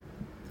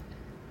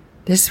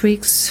This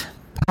week's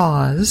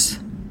pause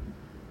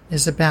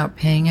is about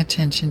paying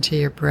attention to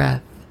your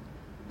breath,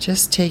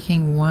 just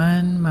taking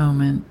one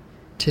moment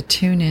to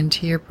tune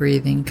into your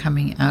breathing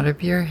coming out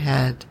of your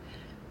head,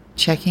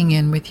 checking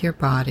in with your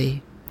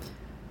body.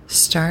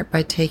 Start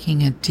by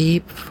taking a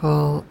deep,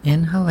 full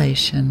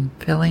inhalation,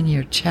 filling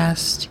your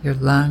chest, your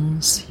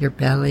lungs, your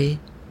belly,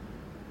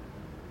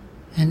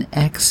 and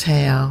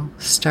exhale.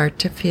 Start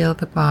to feel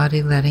the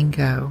body letting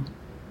go,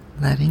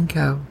 letting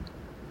go.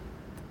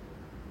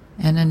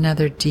 And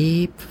another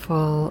deep,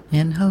 full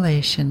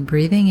inhalation,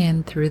 breathing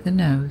in through the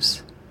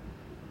nose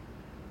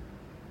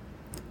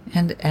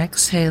and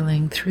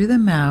exhaling through the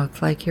mouth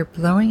like you're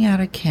blowing out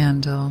a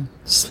candle,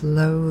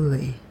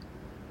 slowly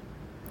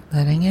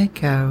letting it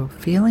go,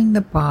 feeling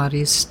the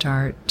body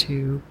start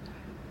to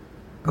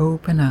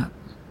open up.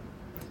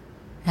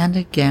 And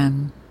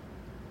again,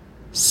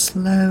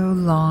 slow,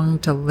 long,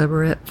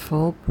 deliberate,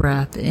 full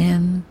breath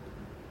in.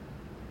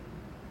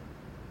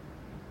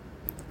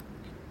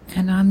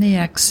 And on the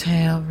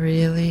exhale,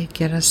 really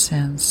get a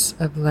sense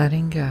of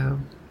letting go.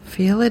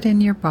 Feel it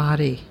in your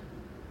body.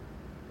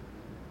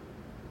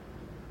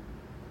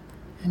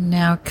 And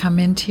now come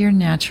into your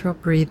natural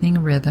breathing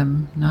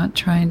rhythm, not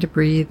trying to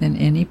breathe in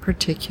any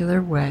particular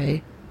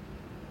way.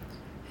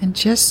 And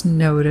just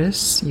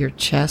notice your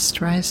chest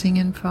rising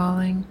and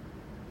falling.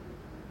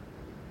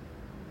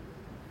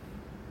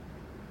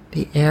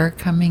 The air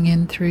coming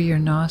in through your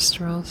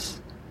nostrils.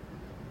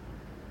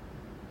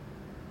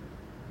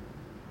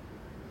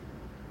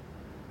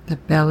 The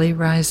belly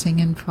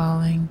rising and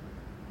falling.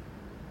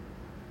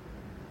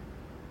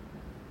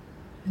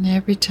 And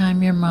every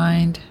time your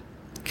mind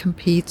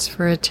competes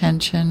for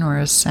attention or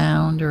a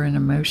sound or an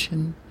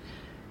emotion,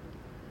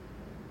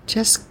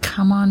 just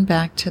come on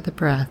back to the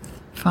breath.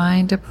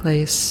 Find a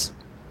place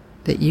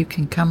that you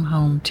can come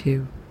home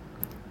to,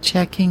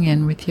 checking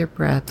in with your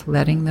breath,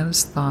 letting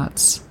those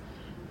thoughts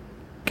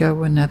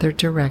go another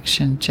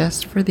direction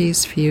just for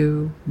these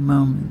few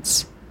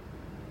moments.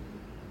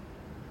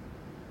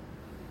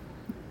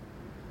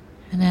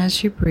 And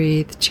as you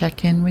breathe,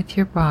 check in with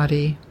your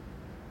body.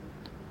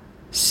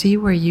 See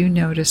where you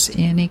notice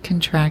any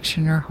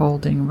contraction or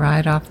holding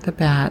right off the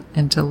bat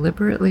and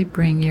deliberately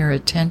bring your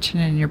attention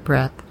and your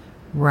breath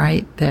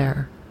right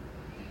there.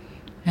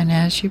 And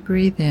as you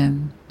breathe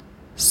in,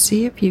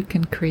 see if you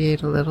can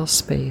create a little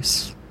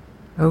space,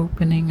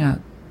 opening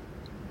up.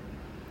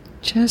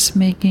 Just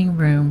making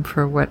room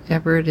for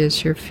whatever it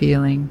is you're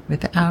feeling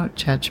without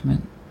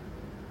judgment.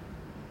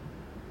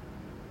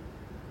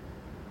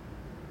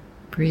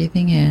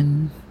 Breathing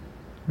in,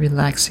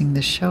 relaxing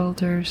the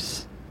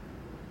shoulders,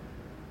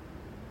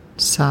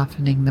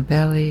 softening the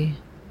belly,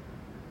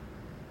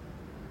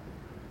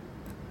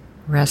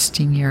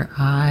 resting your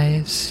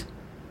eyes,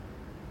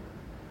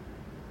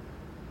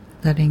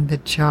 letting the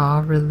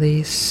jaw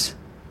release.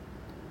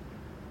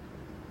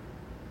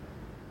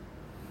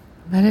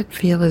 Let it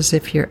feel as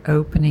if you're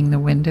opening the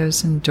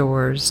windows and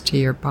doors to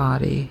your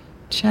body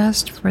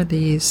just for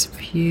these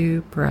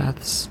few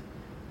breaths.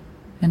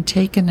 And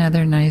take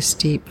another nice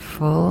deep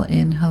full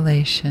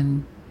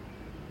inhalation,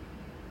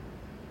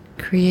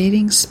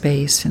 creating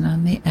space, and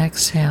on the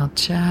exhale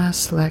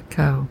just let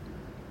go,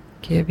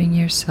 giving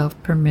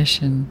yourself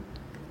permission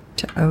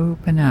to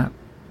open up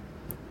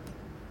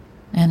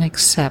and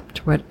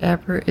accept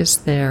whatever is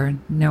there,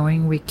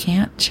 knowing we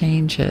can't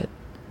change it,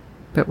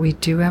 but we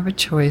do have a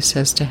choice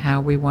as to how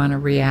we want to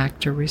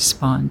react or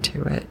respond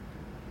to it.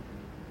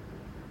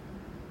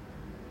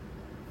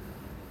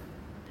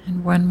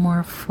 And one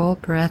more full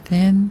breath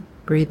in,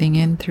 breathing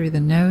in through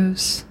the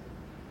nose.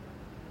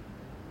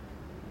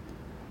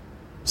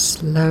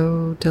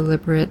 Slow,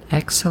 deliberate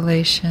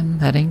exhalation,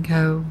 letting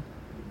go.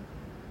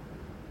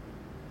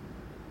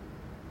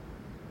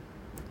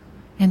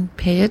 And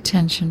pay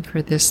attention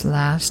for this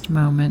last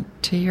moment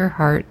to your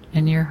heart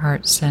and your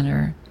heart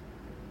center.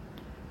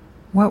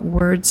 What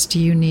words do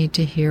you need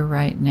to hear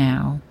right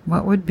now?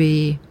 What would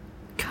be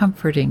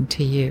comforting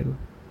to you?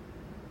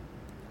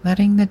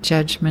 Letting the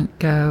judgment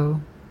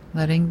go,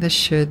 letting the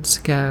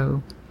shoulds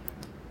go.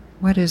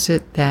 What is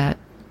it that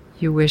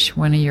you wish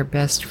one of your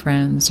best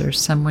friends or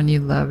someone you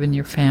love in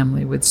your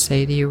family would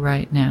say to you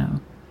right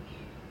now?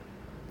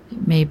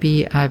 It may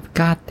be, I've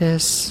got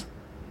this.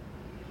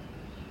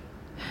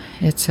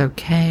 It's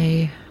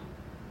okay.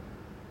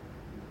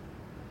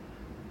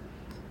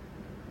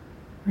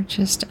 Or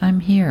just,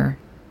 I'm here.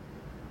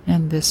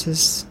 And this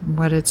is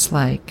what it's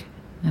like.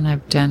 And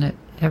I've done it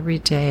every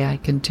day. I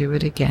can do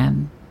it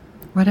again.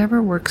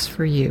 Whatever works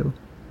for you.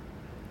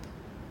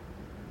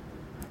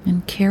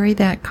 And carry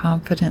that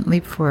confidently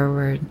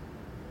forward.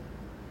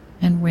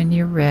 And when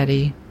you're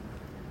ready,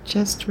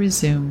 just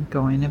resume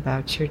going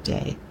about your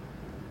day.